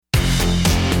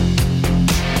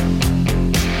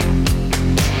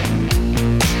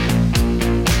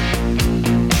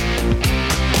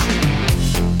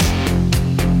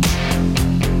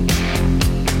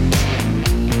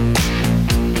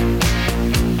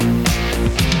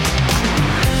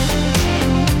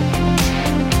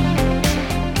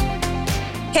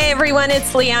everyone,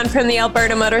 it's Leanne from the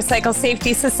Alberta Motorcycle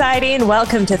Safety Society, and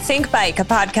welcome to Think Bike, a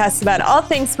podcast about all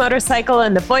things motorcycle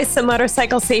and the voice of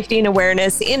motorcycle safety and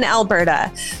awareness in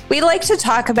Alberta. We like to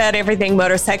talk about everything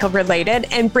motorcycle related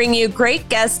and bring you great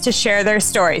guests to share their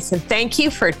stories, and thank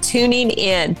you for tuning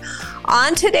in.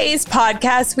 On today's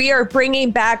podcast, we are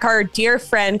bringing back our dear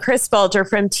friend, Chris Bulger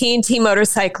from T&T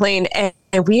Motorcycling, and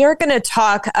we are going to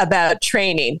talk about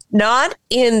training, not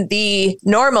in the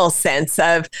normal sense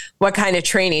of what kind of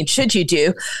training should you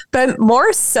do, but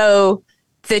more so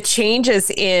the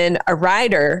changes in a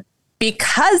rider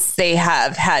because they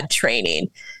have had training.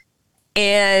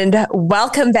 And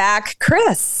welcome back,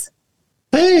 Chris.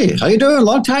 Hey, how you doing?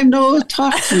 Long time no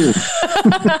talk to you.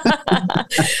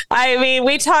 I mean,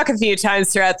 we talk a few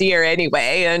times throughout the year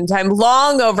anyway, and I'm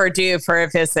long overdue for a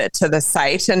visit to the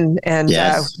site, and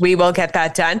yes. We will get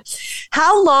that done.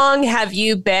 How long have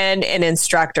you been an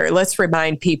instructor? Let's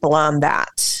remind people on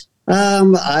that.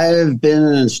 I've been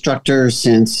an instructor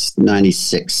since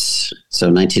 96. So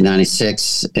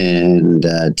 1996, and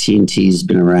T&T's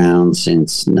been around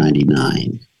since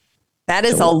 99. That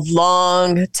is a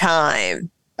long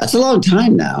time. That's a long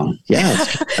time now. Yeah.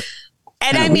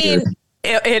 And I mean,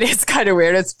 it is kind of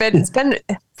weird. It's been,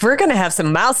 we're going to have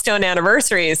some milestone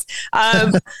anniversaries.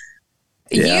 Yeah.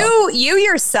 You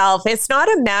yourself, it's not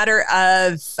a matter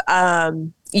of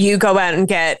you go out and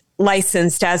get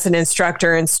licensed as an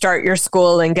instructor and start your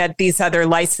school and get these other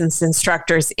licensed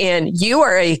instructors in. You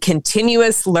are a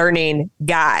continuous learning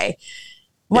guy.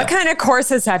 What kind of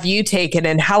courses have you taken,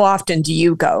 and how often do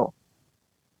you go?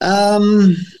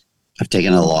 I've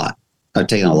taken a lot. I've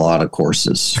taken a lot of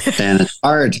courses, and it's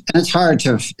hard. And it's hard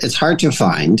to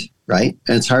find, right?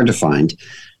 And it's hard to find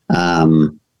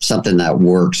something that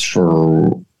works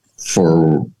for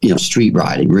street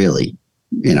riding. Really,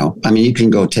 I mean, you can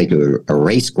go take a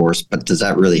race course, but does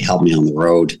that really help me on the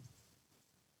road?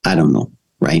 I don't know.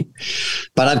 Right.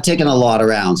 But I've taken a lot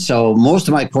around. So most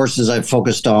of my courses I've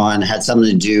focused on had something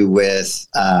to do with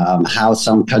how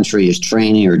some country is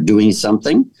training or doing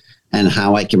something, and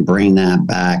how I can bring that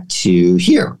back to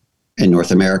here in North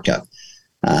America.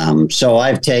 So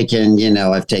I've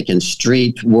taken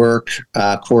street work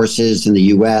courses in the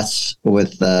US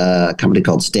with a company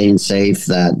called Staying Safe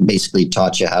that basically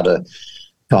taught you how to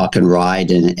talk and ride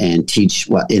and teach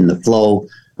what in the flow.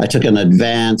 I took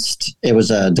it was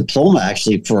a diploma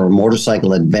actually for a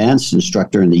motorcycle advanced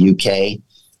instructor in the UK.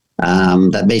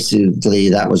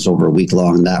 That was over a week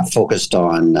long. That focused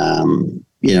on,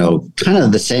 kind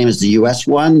of the same as the US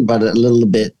one, but a little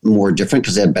bit more different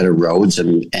because they had better roads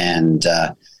and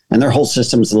their whole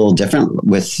system is a little different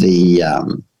with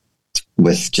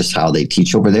just how they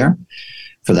teach over there.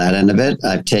 For that end of it,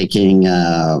 I've taken,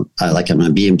 I'm a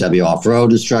BMW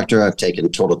off-road instructor. I've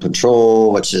taken total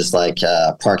control, which is like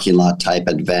a parking lot type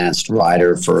advanced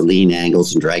rider for lean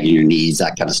angles and dragging your knees,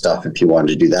 that kind of stuff, if you wanted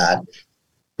to do that.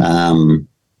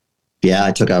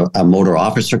 I took a motor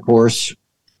officer course,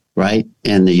 right,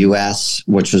 in the U.S.,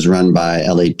 which was run by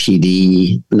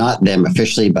LAPD, not them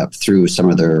officially, but through some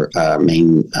of their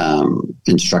main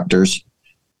instructors.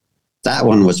 That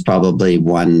one was probably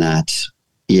one that,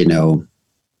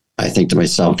 I think to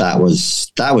myself, that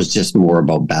was just more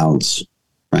about balance,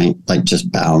 right? Like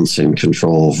just balance and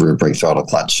control, rear brake, throttle,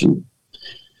 clutch. And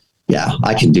yeah,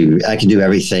 I can do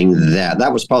everything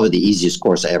that was probably the easiest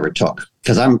course I ever took,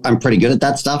 because I'm pretty good at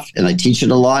that stuff, and I teach it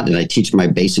a lot, and I teach my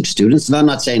basic students. And I'm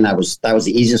not saying that was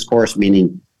the easiest course,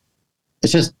 meaning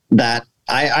it's just that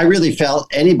I really felt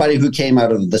anybody who came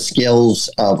out of the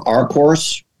skills of our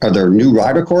course or their new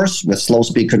rider course with slow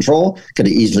speed control could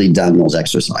have easily done those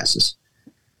exercises.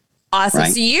 Awesome.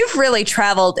 Right? So you've really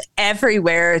traveled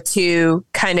everywhere to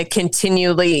kind of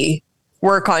continually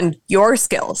work on your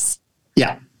skills.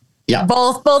 Yeah. Yeah.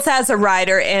 Both as a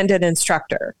rider and an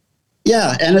instructor.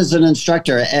 Yeah. And as an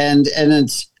instructor. And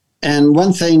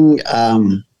one thing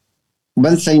that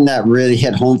really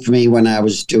hit home for me when I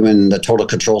was doing the total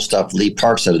control stuff, Lee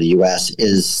Parks out of the US,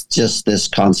 is just this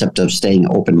concept of staying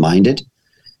open-minded,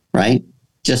 right?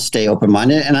 Just stay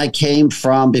open-minded. And I came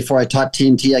from, before I taught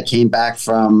T&T, I came back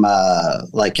from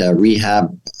like a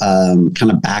rehab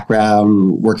kind of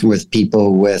background, working with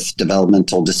people with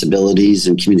developmental disabilities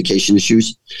and communication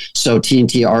issues. So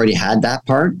T&T already had that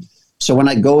part. So when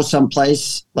I go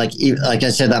someplace, like I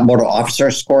said, that motor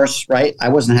officer's course, right, I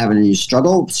wasn't having any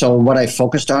struggle. So what I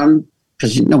focused on,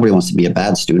 because nobody wants to be a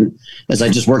bad student, is I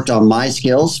just worked on my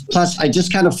skills. Plus, I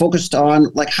just kind of focused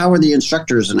on, like, how are the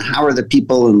instructors and how are the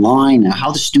people in line and how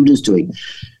are the students doing?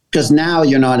 Because now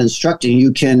you're not instructing.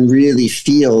 You can really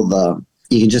feel the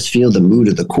mood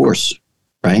of the course,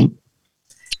 right?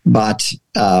 But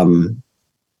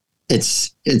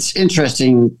it's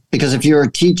interesting because if you're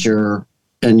a teacher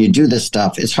and you do this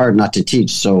stuff, it's hard not to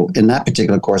teach. So in that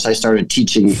particular course, I started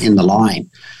teaching in the line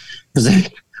because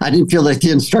I didn't feel like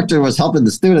the instructor was helping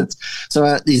the students.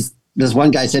 So this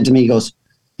one guy said to me, he goes,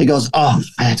 "Oh,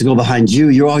 I have to go behind you.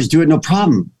 You always do it, no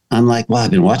problem." I'm like, "Well,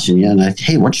 I've been watching you." And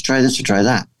hey, why don't you try this or try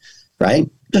that? Right?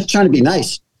 Just trying to be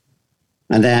nice.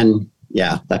 And then,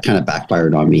 yeah, that kind of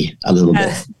backfired on me a little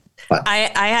bit. But I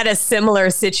had a similar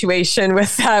situation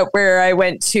with that where I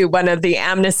went to one of the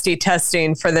amnesty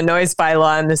testing for the noise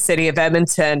bylaw in the city of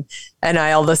Edmonton. And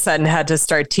I all of a sudden had to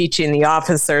start teaching the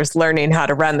officers, learning how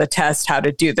to run the test, how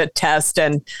to do the test.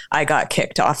 And I got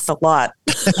kicked off the lot.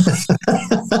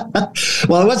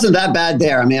 Well, it wasn't that bad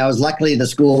there. I mean, I was luckily the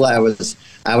school I was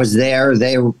there.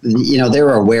 They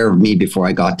were aware of me before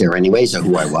I got there anyways, of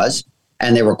who I was.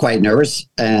 And they were quite nervous.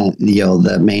 And,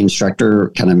 the main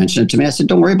instructor kind of mentioned it to me. I said,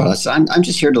 "Don't worry about it. I'm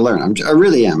just here to learn. I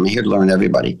really am. I'm here to learn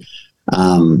everybody."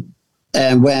 And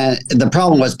when the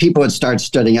problem was, people would start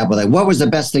studying up with like, what was the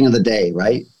best thing of the day,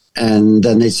 right? And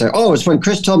then they say, "Oh, it's when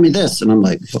Chris told me this." And I'm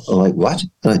like what?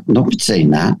 Like, nobody's saying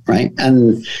that, right?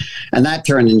 And that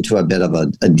turned into a bit of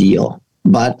a deal.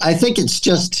 But I think it's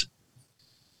just,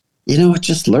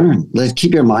 just learn.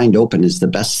 Keep your mind open is the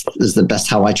best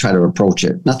how I try to approach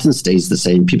it. Nothing stays the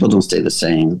same. People don't stay the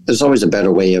same. There's always a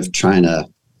better way of trying to,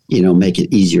 make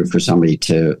it easier for somebody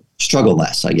to struggle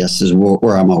less, I guess, is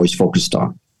where I'm always focused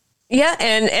on. Yeah.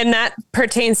 And that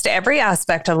pertains to every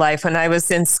aspect of life. When I was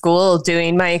in school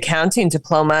doing my accounting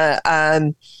diploma,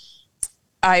 I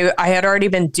had already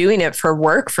been doing it for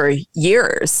work for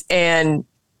years. And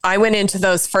I went into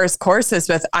those first courses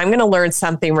with, I'm going to learn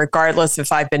something regardless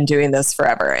if I've been doing this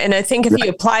forever. And I think if you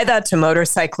apply that to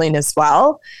motorcycling as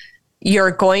well,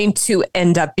 you're going to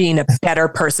end up being a better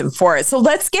person for it. So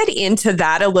let's get into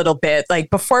that a little bit. Like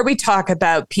before we talk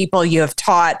about people you have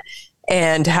taught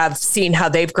and have seen how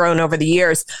they've grown over the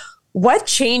years, what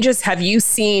changes have you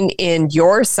seen in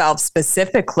yourself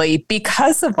specifically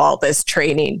because of all this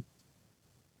training?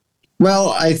 Well,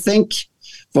 I think,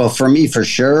 for me, for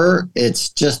sure, it's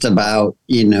just about,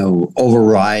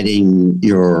 overriding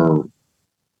your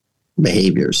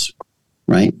behaviors,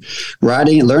 right?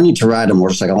 Learning to ride a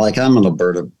motorcycle. Like I'm an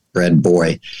Alberta bred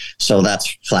boy, so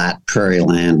that's flat prairie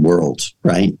land world,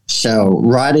 right? So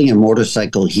riding a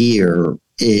motorcycle here,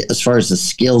 as far as the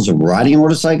skills of riding a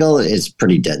motorcycle, is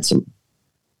pretty dead simple.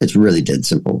 It's really dead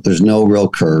simple. There's no real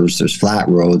curves. There's flat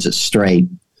roads. It's straight.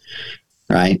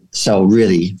 Right. So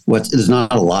really, there's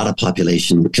not a lot of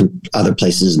population other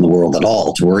places in the world at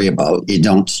all to worry about. You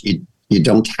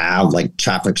don't have like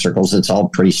traffic circles. It's all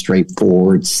pretty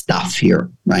straightforward stuff here.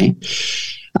 Right.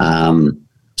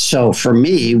 So for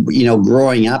me,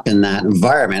 growing up in that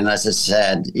environment, as I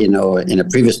said, in a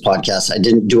previous podcast, I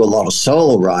didn't do a lot of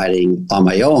solo riding on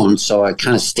my own. So I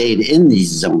kind of stayed in these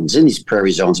zones, in these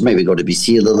prairie zones, maybe go to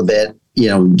BC a little bit,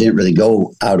 didn't really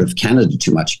go out of Canada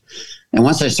too much. And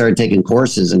once I started taking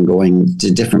courses and going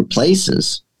to different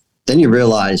places, then you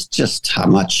realize just how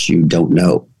much you don't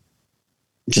know,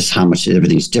 just how much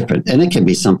everything's different. And it can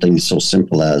be something so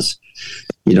simple as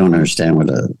you don't understand what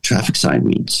a traffic sign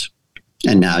means.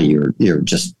 And now you're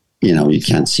just, you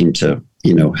can't seem to,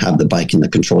 have the bike in the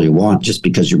control you want just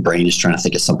because your brain is trying to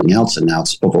think of something else and now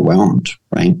it's overwhelmed,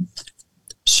 right?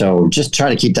 So just try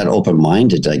to keep that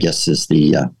open-minded, I guess, is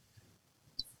the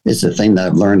thing that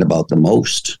I've learned about the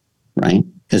most. Right?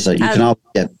 Because you can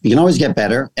always get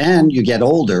better, and you get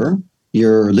older,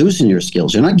 you're losing your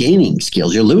skills. You're not gaining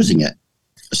skills, you're losing it.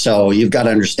 So you've got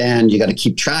to understand, you got to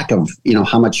keep track of,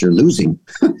 how much you're losing.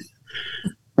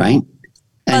 Right?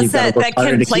 And plus that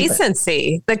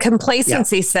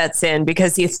complacency sets in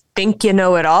because you think you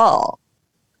know it all.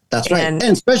 That's right. And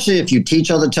especially if you teach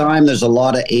all the time, there's a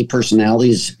lot of A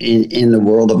personalities in the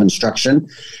world of instruction.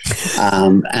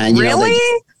 And really?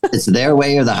 It's their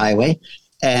way or the highway.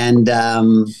 And,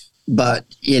 but,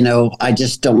 I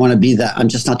just don't want to be that. I'm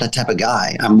just not that type of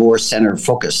guy. I'm more center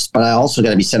focused, but I also got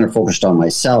to be center focused on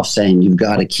myself, saying you've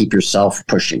got to keep yourself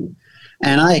pushing.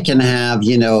 And I can have,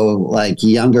 like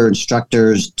younger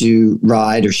instructors do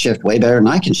ride or shift way better than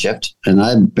I can shift. And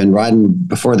I've been riding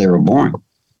before they were born,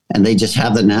 and they just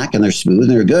have the knack and they're smooth and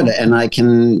they're good. And I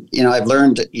can, I've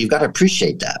learned you've got to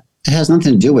appreciate that. It has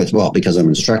nothing to do with, because I'm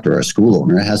an instructor or a school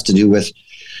owner. It has to do with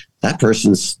that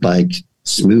person's like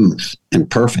smooth and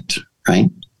perfect, right?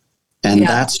 And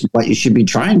that's what you should be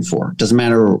trying for. It doesn't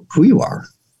matter who you are.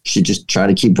 You should just try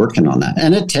to keep working on that.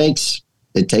 And it takes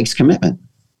commitment.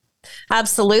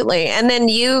 Absolutely. And then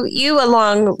you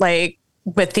along like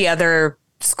with the other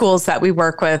schools that we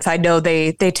work with, I know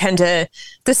the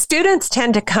students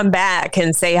tend to come back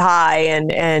and say hi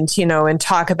and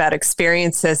talk about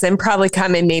experiences and probably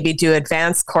come and maybe do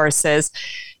advanced courses.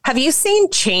 Have you seen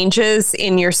changes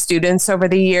in your students over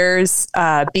the years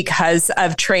because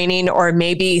of training, or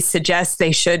maybe suggest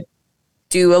they should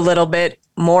do a little bit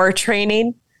more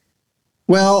training?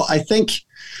 Well, I think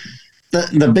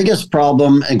the biggest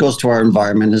problem, and goes to our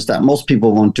environment, is that most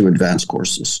people won't do advanced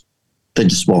courses. They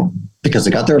just won't, because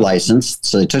they got their license,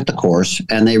 so they took the course,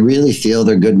 and they really feel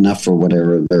they're good enough for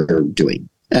whatever they're doing.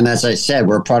 And as I said,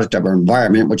 we're a product of our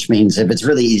environment, which means if it's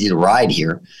really easy to ride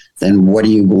here, then what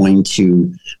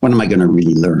am I going to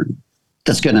really learn?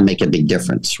 That's going to make a big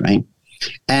difference, right?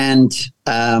 And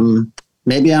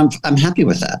maybe I'm happy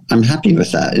with that. I'm happy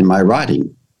with that in my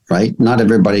riding, right? Not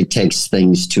everybody takes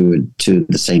things to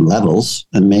the same levels,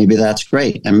 and maybe that's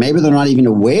great. And maybe they're not even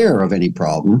aware of any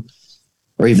problem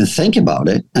or even think about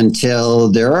it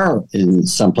until they're in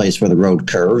some place where the road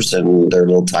curves and they're a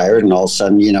little tired, and all of a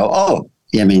sudden,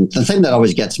 the thing that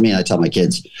always gets me, I tell my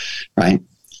kids, right?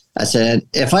 I said,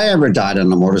 if I ever died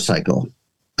on a motorcycle,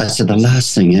 I said, the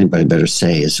last thing anybody better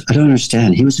say is, I don't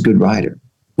understand. He was a good rider.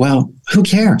 Well, who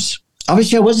cares?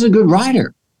 Obviously, I wasn't a good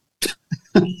rider.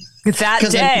 That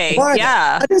day,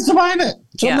 yeah. I didn't survive it.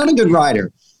 So I'm not a good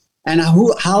rider. And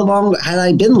how long had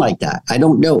I been like that? I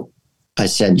don't know. I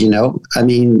said,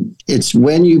 it's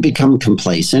when you become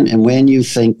complacent and when you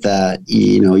think that,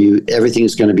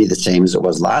 everything's going to be the same as it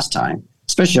was last time,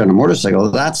 especially on a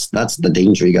motorcycle. That's the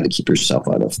danger you got to keep yourself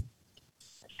out of.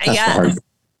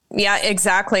 Yeah,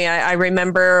 exactly. I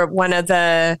remember one of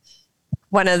the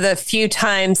few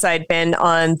times I'd been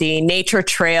on the nature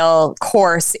trail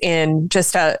course in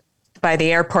just by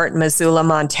the airport in Missoula,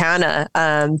 Montana.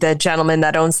 The gentleman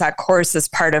that owns that course is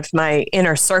part of my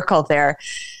inner circle there.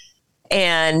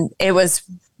 And it was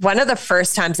one of the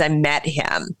first times I met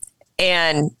him.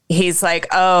 And he's like,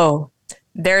 oh,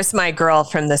 there's my girl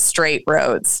from the straight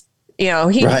roads. He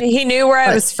knew where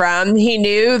I was from. He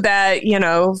knew that,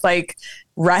 like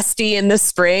Rusty in the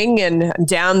spring and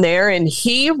down there. And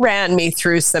he ran me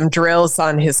through some drills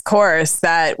on his course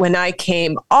that when I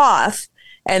came off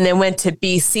and then went to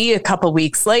BC a couple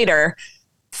weeks later,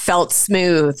 felt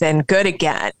smooth and good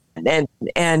again.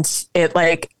 And it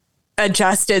like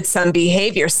adjusted some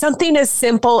behavior, something as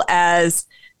simple as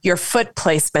your foot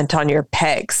placement on your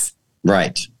pegs.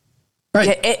 Right.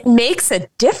 It makes a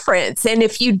difference. And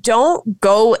if you don't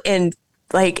go and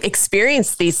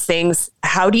experience these things,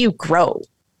 how do you grow?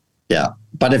 Yeah.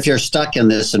 But if you're stuck in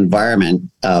this environment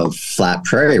of flat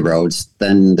prairie roads,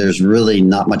 then there's really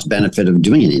not much benefit of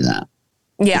doing any of that.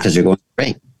 Yeah. Because you're going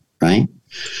straight, right?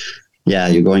 Yeah,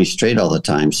 you're going straight all the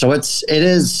time. So it's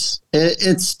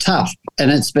tough,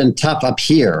 and it's been tough up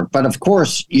here. But of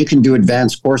course, you can do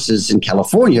advanced courses in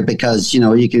California because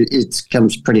it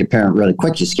comes pretty apparent really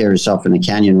quick. You scare yourself in a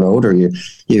canyon road, or you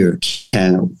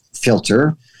can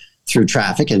filter through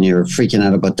traffic, and you're freaking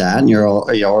out about that. And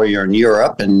you're in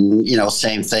Europe, and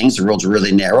same things. The roads are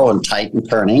really narrow and tight and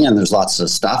turning, and there's lots of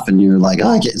stuff, and you're like,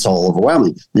 it's all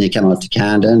overwhelming. Then you come out to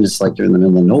Canada, and it's like you're in the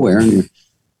middle of nowhere, and you're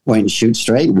waiting to shoot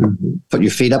straight and put your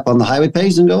feet up on the highway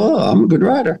pegs and go, I'm a good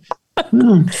rider.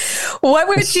 What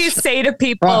would you say to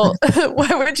people?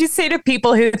 What would you say to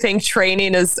people who think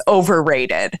training is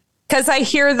overrated? Because I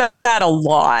hear that a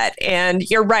lot, and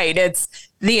you're right. It's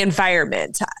the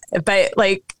environment, but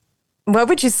what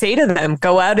would you say to them?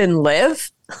 Go out and live?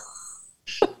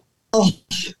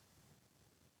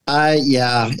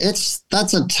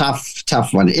 That's a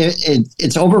tough one.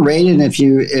 It's overrated if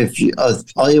you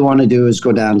all you want to do is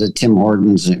go down to Tim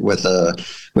Hortons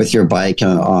with your bike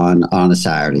on a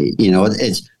Saturday.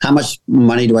 It's how much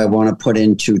money do I want to put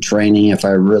into training if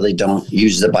I really don't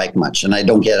use the bike much and I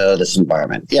don't get out of this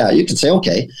environment? Yeah, you can say,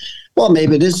 okay, well,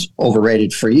 maybe it is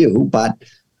overrated for you, but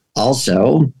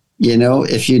also,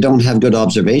 if you don't have good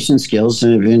observation skills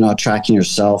and if you're not tracking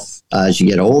yourself as you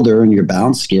get older and your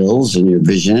balance skills and your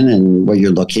vision and where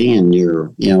you're looking and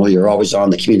you're always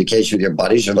on the communication with your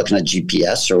buddies, you're looking at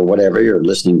GPS or whatever, you're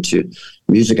listening to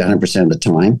music 100% of the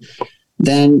time,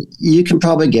 then you can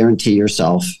probably guarantee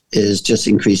yourself is just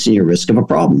increasing your risk of a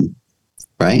problem.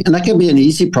 Right. And that can be an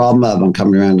easy problem of I'm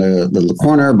coming around a little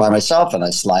corner by myself and I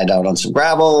slide out on some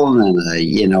gravel and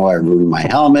I ruin my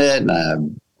helmet and I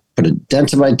put a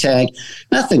dent in my tank.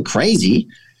 Nothing crazy,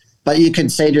 but you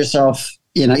could say to yourself,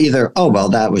 either, oh, well,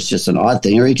 that was just an odd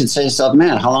thing. Or you could say to yourself,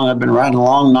 man, how long I've been riding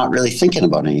along, not really thinking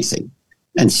about anything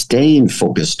and staying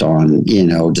focused on,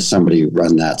 does somebody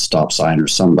run that stop sign or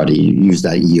somebody use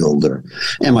that yield or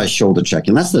am I shoulder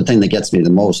checking? That's the thing that gets me the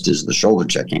most is the shoulder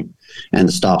checking and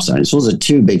the stop signs. Those are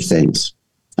two big things.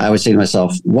 I always say to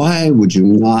myself, why would you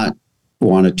not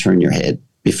want to turn your head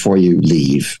before you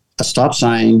leave a stop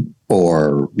sign,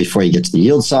 or before you get to the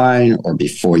yield sign, or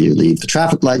before you leave the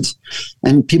traffic lights.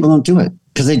 And people don't do it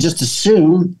because they just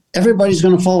assume everybody's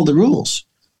going to follow the rules.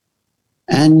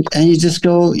 And you just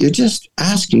go, you're just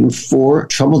asking for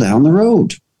trouble down the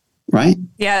road, right?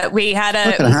 Yeah, we had It's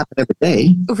not going to happen every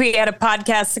day. We had a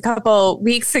podcast a couple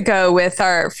weeks ago with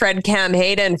our friend Cam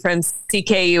Hayden from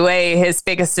CKUA. His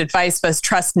biggest advice was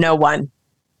trust no one.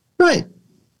 Right.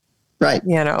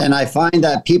 And I find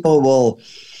that people will,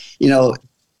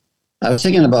 I was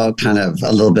thinking about kind of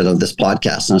a little bit of this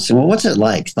podcast, and I was saying, well, what's it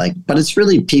like? But it's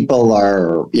really, people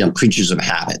are, creatures of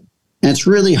habit. And it's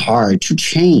really hard to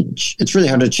change.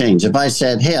 If I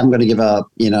said, hey, I'm going to give up,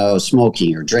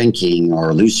 smoking or drinking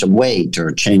or lose some weight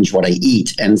or change what I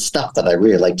eat and stuff that I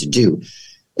really like to do,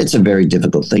 it's a very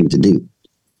difficult thing to do.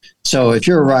 So if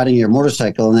you're riding your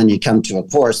motorcycle and then you come to a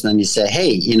course and then you say,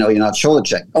 hey, you're not shoulder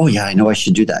check. Oh, yeah, I know I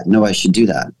should do that. No, I should do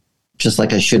that. Just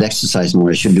like I should exercise more.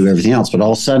 I should do everything else. But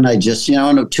all of a sudden I just,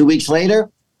 2 weeks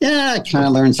later, I kind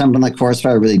of learned something on the course, but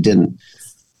I really didn't.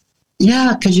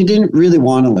 Yeah, because you didn't really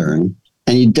want to learn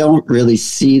and you don't really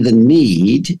see the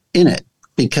need in it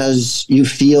because you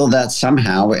feel that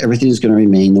somehow everything's going to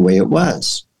remain the way it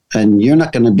was. And you're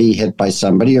not going to be hit by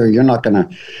somebody, or you're not going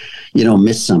to,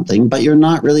 miss something, but you're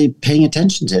not really paying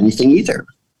attention to anything either.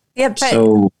 Yeah,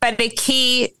 but a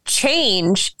key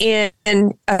change in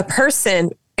a person,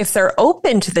 if they're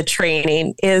open to the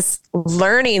training, is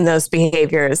learning those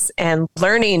behaviors and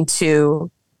learning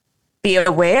to be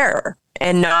aware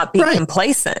and not be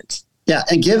complacent. Yeah,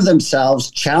 and give themselves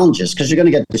challenges, because you're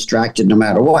going to get distracted no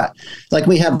matter what. Like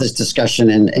we have this discussion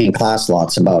in class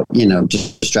lots about,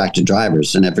 distracted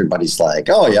drivers, and everybody's like,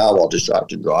 oh, yeah, well,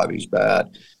 distracted driving's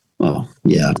bad. Well,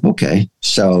 yeah, okay.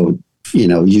 So, you're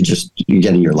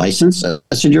getting your license. I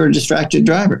said, you're a distracted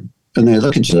driver. And they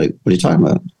look at you like, what are you talking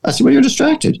about? I said, well, you're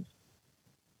distracted.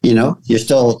 You're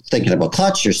still thinking about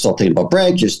clutch. You're still thinking about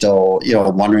brake. You're still,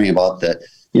 wondering about the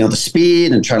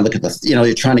speed and trying to look at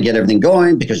you're trying to get everything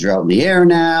going because you're out in the air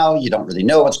now. You don't really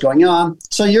know what's going on.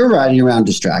 So you're riding around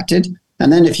distracted.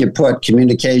 And then if you put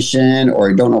communication, or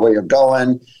you don't know where you're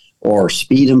going, or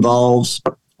speed involves,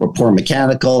 or poor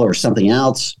mechanical, or something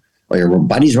else, or your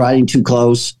buddy's riding too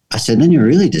close, I said, then you're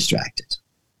really distracted.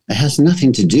 It has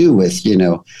nothing to do with,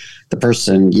 the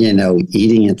person,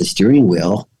 eating at the steering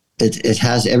wheel. It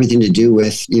has everything to do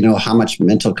with, how much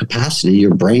mental capacity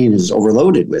your brain is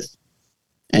overloaded with.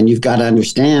 And you've got to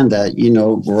understand that,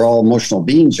 we're all emotional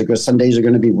beings, because some days are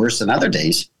going to be worse than other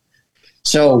days.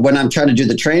 So when I'm trying to do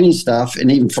the training stuff,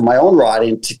 and even for my own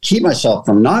riding, to keep myself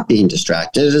from not being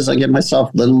distracted, is I give myself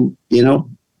little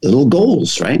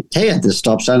goals, right? Hey, at this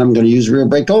stop sign, I'm going to use rear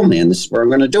brake only, and this is where I'm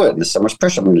going to do it. And this is how much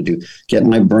pressure I'm going to do. Get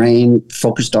my brain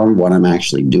focused on what I'm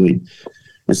actually doing,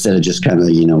 instead of just kind of,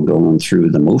 going through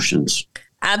the motions.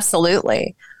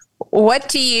 Absolutely. What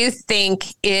do you think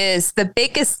is the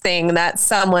biggest thing that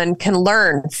someone can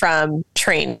learn from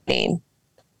training?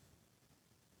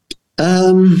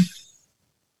 I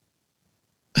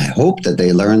hope that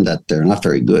they learn that they're not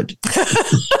very good.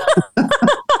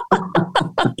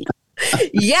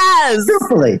 Yes.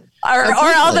 Truthfully. Or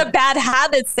all the bad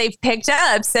habits they've picked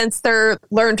up since their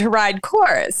learn to ride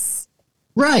course.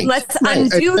 Right. Let's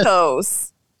undo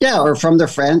those. Yeah, or from their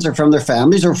friends, or from their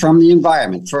families, or from the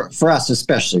environment. For us,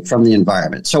 especially from the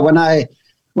environment. So when I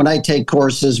take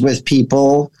courses with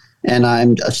people and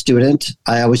I'm a student,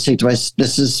 I always think to myself,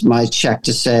 this is my check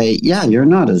to say, yeah, you're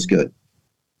not as good,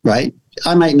 right?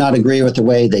 I might not agree with the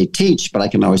way they teach, but I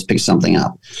can always pick something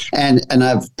up. And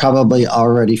I've probably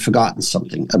already forgotten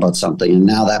something about something. And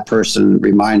now that person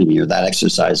reminded me, or that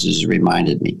exercise has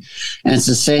reminded me. And it's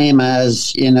the same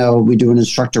as, we do an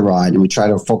instructor ride and we try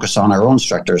to focus on our own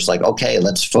instructor. It's like, okay,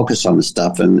 let's focus on the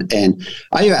stuff. And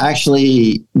are you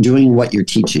actually doing what you're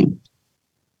teaching?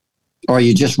 Or are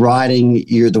you just riding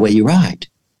the way you ride?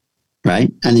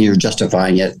 Right? And then you're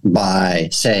justifying it by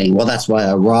saying, well, that's why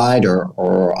I ride,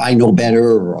 or I know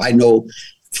better, or I know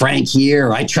Frank here,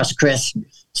 or I trust Chris.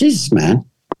 Jesus, man,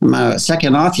 I'm a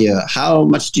second off you. How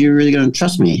much do you really going to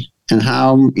trust me? And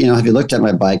how, have you looked at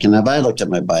my bike? And have I looked at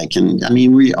my bike? And I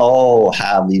mean, we all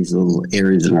have these little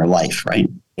areas in our life, right?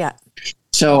 Yeah.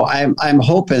 So I'm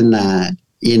hoping that,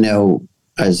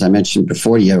 as I mentioned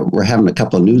before, we're having a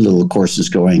couple of new little courses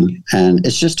going, and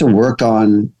it's just to work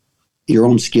on your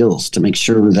own skills to make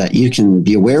sure that you can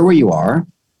be aware where you are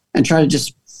and try to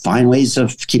just find ways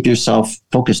of keeping yourself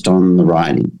focused on the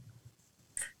riding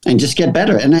and just get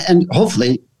better. And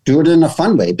hopefully do it in a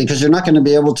fun way, because you're not going to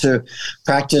be able to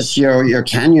practice your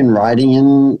canyon riding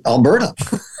in Alberta,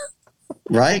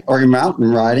 right? Or your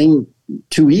mountain riding,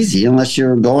 too easy unless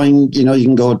you're going, you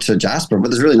can go to Jasper, but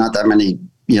there's really not that many,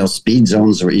 speed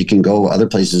zones where you can go other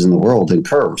places in the world in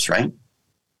curves, right?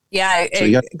 Yeah, so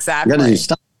exactly. You got to do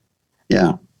stuff.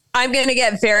 Yeah. I'm going to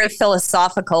get very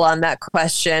philosophical on that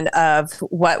question of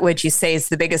what would you say is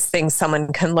the biggest thing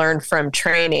someone can learn from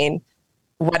training,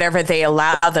 whatever they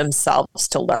allow themselves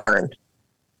to learn.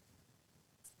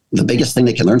 The biggest thing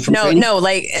they can learn from training? No,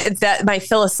 like that. My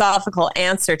philosophical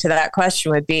answer to that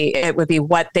question would be, it would be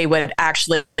what they would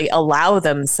actually allow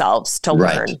themselves to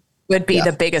learn would be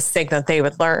the biggest thing that they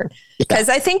would learn. Because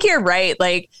I think you're right.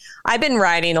 Like, I've been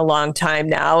riding a long time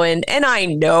now, and I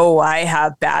know I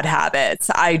have bad habits.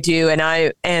 I do. And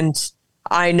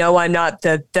I know I'm not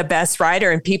the best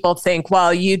rider, and people think,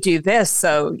 well, you do this,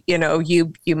 so,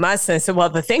 you must. And I said, well,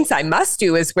 the things I must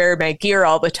do is wear my gear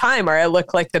all the time, or I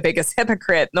look like the biggest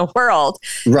hypocrite in the world.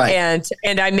 Right.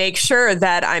 And I make sure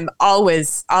that I'm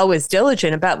always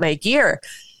diligent about my gear,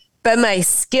 but my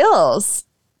skills,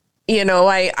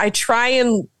 I try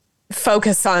and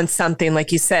focus on something,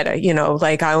 like you said,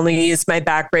 like I only use my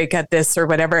back brake at this or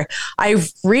whatever. I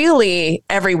really,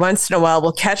 every once in a while,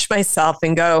 will catch myself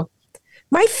and go,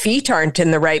 my feet aren't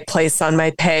in the right place on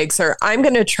my pegs, or I'm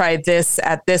going to try this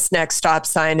at this next stop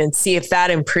sign and see if that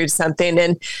improves something.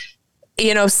 And,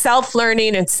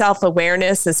 self-learning and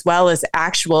self-awareness, as well as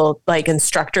actual like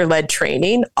instructor-led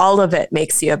training, all of it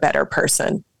makes you a better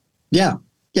person. Yeah.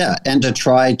 Yeah. And to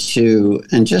try to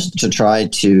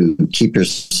keep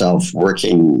yourself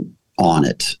working on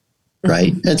it.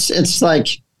 Right. Mm-hmm. It's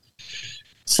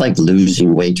like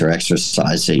losing weight or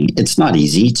exercising. It's not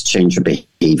easy to change your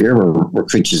behavior. We're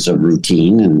creatures of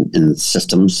routine and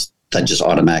systems that just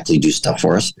automatically do stuff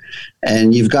for us.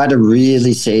 And you've got to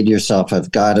really say to yourself,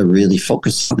 I've got to really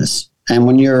focus on this. And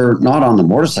when you're not on the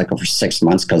motorcycle for 6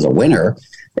 months because of winter,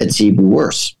 it's even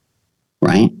worse.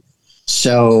 Right.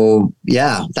 So,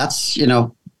 yeah, that's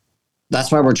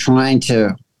why we're trying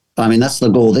to, that's the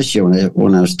goal this year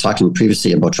when I was talking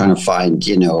previously about trying to find,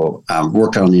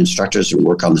 work on the instructors and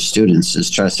work on the students, is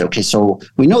try to say, okay, so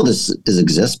we know this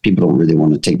exists. People don't really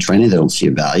want to take training. They don't see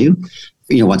a value,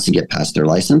 once they get past their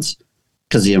license,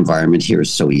 because the environment here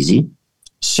is so easy.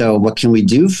 So what can we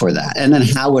do for that? And then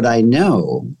how would I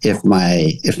know if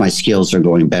my skills are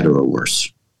going better or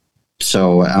worse?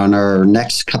 So on our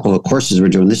next couple of courses we're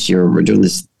doing this year, we're doing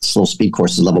this slow speed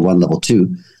courses, level 1, level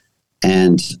 2.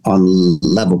 And on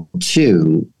level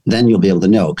 2, then you'll be able to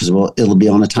know, because it'll be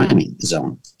on a timing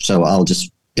zone. So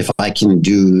if I can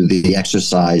do the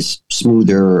exercise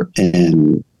smoother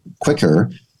and quicker,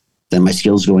 then my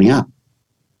skill's going up.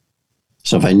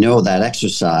 So if I know that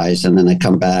exercise, and then I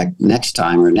come back next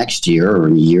time or next year or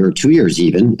in a year or 2 years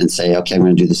even and say, okay, I'm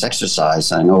going to do this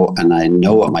exercise. I know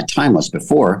what my time was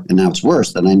before, and now it's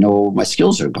worse, then I know my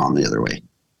skills are gone the other way.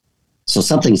 So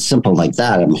something simple like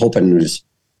that, I'm hoping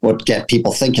would get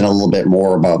people thinking a little bit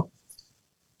more about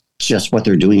just what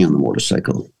they're doing on the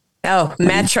motorcycle. Oh,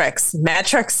 metrics.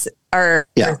 Metrics are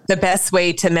the best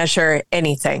way to measure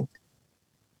anything.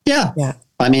 Yeah. Yeah.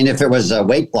 If it was a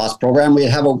weight loss program, we'd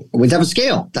have a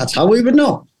scale. That's how we would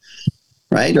know,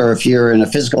 right? Or if you're in a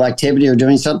physical activity or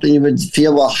doing something, you would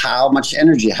feel, well, how much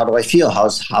energy? How do I feel?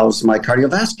 How's my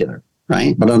cardiovascular,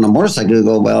 right? But on a motorcycle, you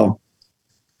go, well,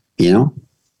 I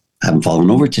haven't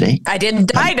fallen over today. I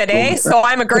didn't die today, so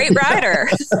I'm a great rider.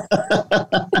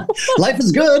 Life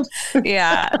is good.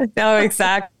 Yeah, no,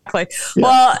 exactly.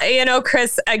 Yeah. Well,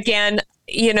 Chris, again,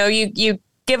 you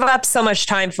give up so much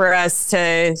time for us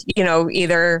to,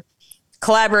 either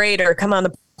collaborate or come on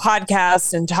the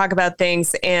podcast and talk about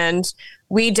things. And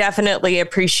we definitely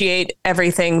appreciate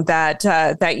everything that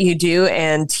you do,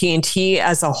 and TNT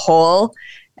as a whole.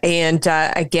 And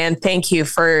again, thank you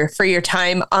for your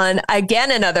time on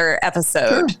another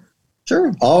episode.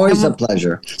 Sure. Always a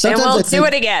pleasure. Sometimes we'll do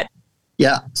it again.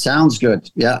 Yeah, sounds good.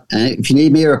 Yeah. And if you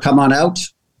need me or come on out,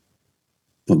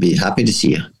 we'll be happy to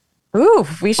see you. Ooh,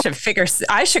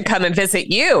 I should come and visit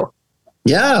you.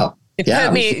 Yeah. You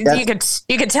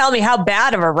could tell me how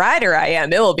bad of a rider I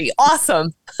am. It will be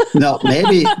awesome. No,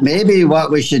 maybe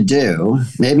what we should do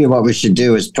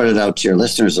is put it out to your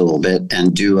listeners a little bit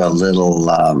and do a little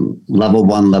level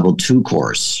 1, level 2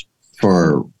 course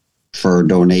for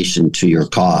donation to your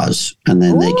cause. And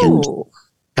then they can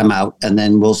come out, and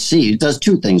then we'll see. It does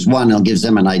 2 things. One, it gives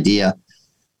them an idea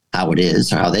how it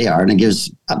is or how they are. And it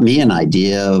gives me an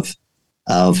idea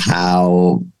of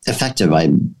how effective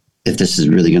if this is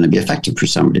really going to be effective for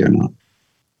somebody or not.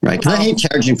 Right? Because I hate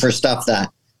charging for stuff that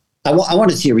I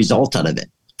want to see a result out of it.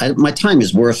 My time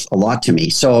is worth a lot to me.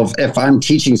 So if I'm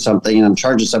teaching something and I'm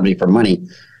charging somebody for money,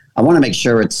 I want to make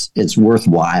sure it's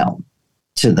worthwhile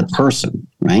to the person,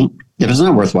 right? if it's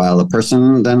not worthwhile, the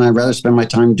person, then I'd rather spend my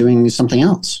time doing something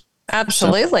else.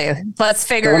 Absolutely. So,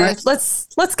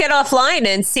 let's get offline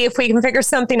and see if we can figure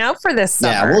something out for this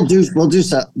summer. Yeah, we'll do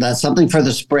that's something for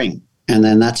the spring. And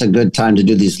then that's a good time to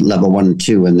do these level 1 and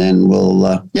 2. And then we'll,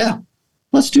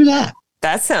 let's do that.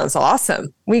 That sounds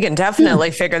awesome. We can definitely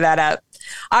figure that out.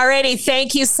 Alrighty.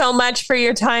 Thank you so much for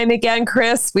your time again,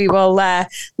 Chris. We will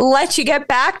let you get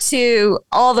back to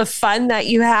all the fun that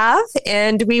you have,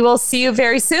 and we will see you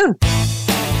very soon.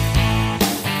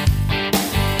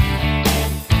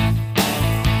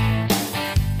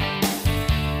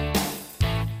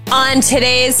 On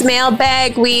today's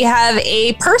mailbag, we have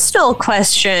a personal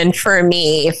question for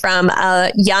me from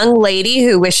a young lady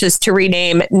who wishes to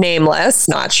rename nameless.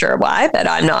 Not sure why, but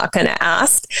I'm not going to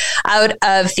ask. Out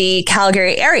of the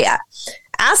Calgary area,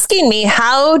 asking me,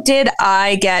 how did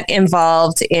I get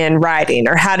involved in riding,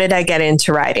 or how did I get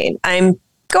into riding? I'm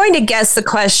going to guess the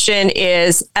question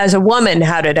is, as a woman,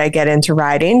 how did I get into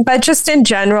riding? But just in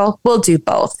general, we'll do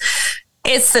both.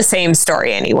 It's the same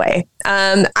story anyway.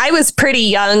 I was pretty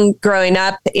young growing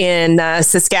up in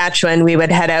Saskatchewan. We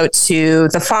would head out to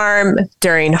the farm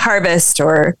during harvest,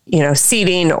 or,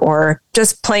 seeding, or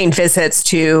just plain visits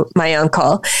to my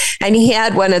uncle. And he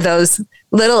had one of those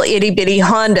little itty bitty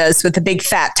Hondas with the big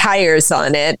fat tires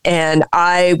on it. And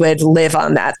I would live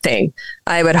on that thing.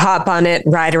 I would hop on it,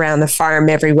 ride around the farm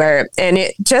everywhere. And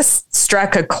it just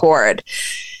struck a chord.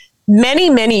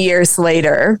 Many, many years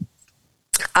later,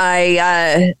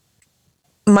 my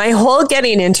whole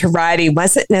getting into riding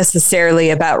wasn't necessarily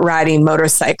about riding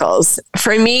motorcycles.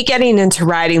 For me, getting into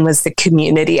riding was the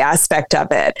community aspect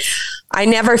of it. I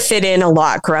never fit in a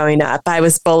lot growing up. I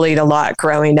was bullied a lot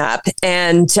growing up.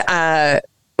 And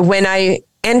when I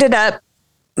ended up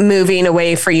moving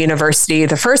away for university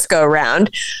the first go around,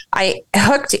 I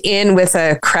hooked in with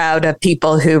a crowd of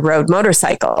people who rode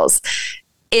motorcycles.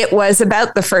 It was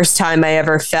about the first time I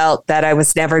ever felt that I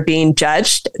was never being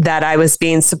judged, that I was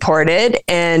being supported,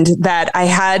 and that I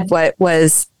had what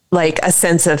was like a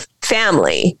sense of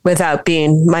family without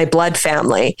being my blood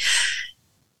family.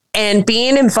 And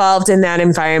being involved in that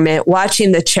environment,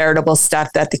 watching the charitable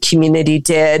stuff that the community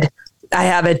did, I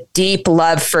have a deep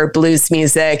love for blues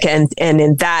music, and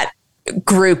in that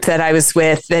group that I was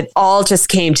with, that all just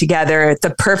came together.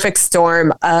 The perfect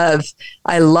storm of,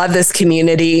 I love this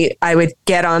community. I would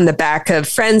get on the back of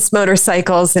friends'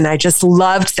 motorcycles, and I just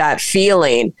loved that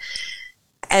feeling.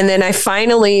 And then I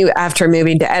finally, after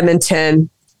moving to Edmonton,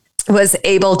 was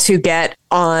able to get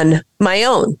on my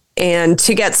own. And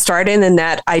to get started in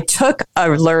that, I took a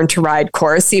learn to ride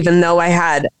course, even though I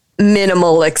had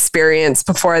minimal experience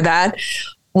before that.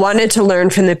 Wanted to learn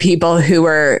from the people who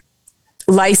were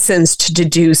licensed to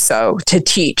do so, to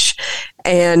teach.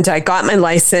 And I got my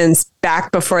license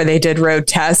back before they did road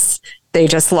tests. They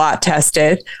just lot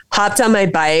tested, hopped on my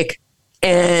bike,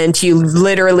 and you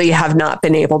literally have not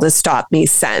been able to stop me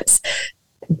since.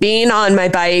 Being on my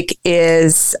bike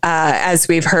is, as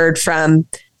we've heard from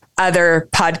other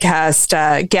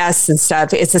podcast guests and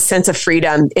stuff, it's a sense of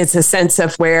freedom. It's a sense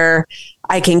of where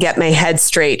I can get my head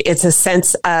straight. It's a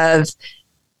sense of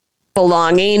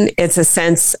belonging. It's a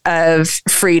sense of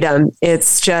freedom.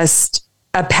 It's just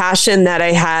a passion that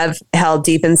I have held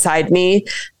deep inside me.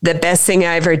 The best thing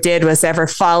I ever did was ever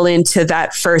fall into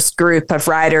that first group of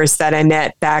riders that I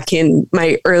met back in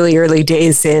my early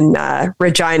days in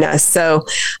Regina. So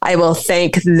I will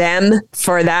thank them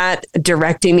for that,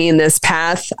 directing me in this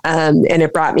path. And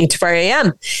it brought me to where I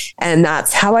am. And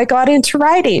that's how I got into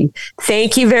riding.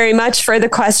 Thank you very much for the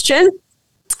question.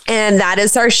 And that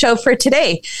is our show for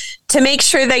today. To make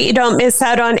sure that you don't miss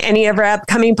out on any of our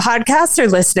upcoming podcasts or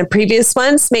listen to previous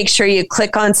ones, make sure you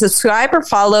click on subscribe or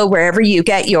follow wherever you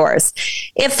get yours.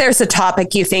 If there's a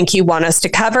topic you think you want us to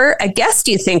cover, a guest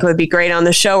you think would be great on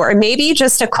the show, or maybe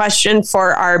just a question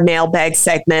for our mailbag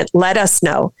segment, let us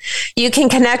know. You can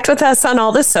connect with us on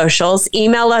all the socials,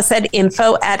 email us at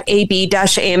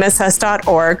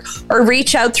info@ab-amss.org, or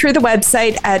reach out through the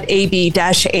website at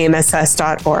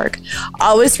ab-amss.org.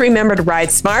 Always remember to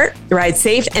ride smart, ride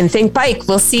safe, and think bike.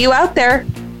 We'll see you out there.